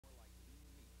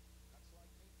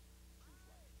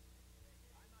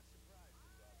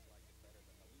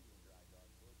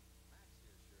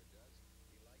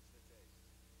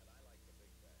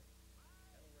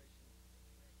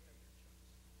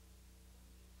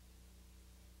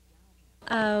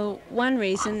One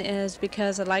reason is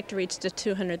because I'd like to reach the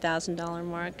 $200,000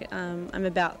 mark. I'm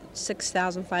about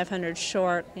 6,500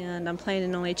 short, and I'm playing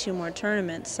in only 2 more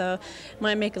tournaments, so it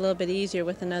might make it a little bit easier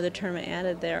with another tournament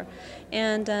added there.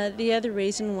 And the other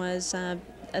reason was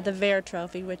the VAR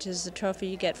trophy, which is the trophy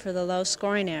you get for the low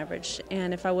scoring average.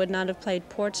 And if I would not have played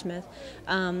Portsmouth,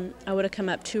 I would have come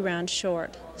up 2 rounds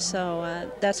short.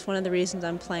 So that's one of the reasons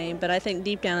I'm playing. But I think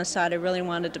deep down inside I really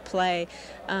wanted to play.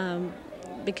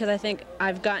 Because I think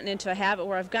I've gotten into a habit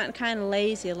where I've gotten kind of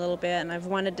lazy a little bit, and I've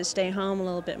wanted to stay home a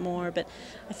little bit more, but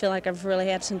I feel like I've really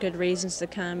had some good reasons to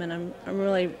come, and I'm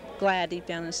really glad deep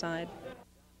down inside.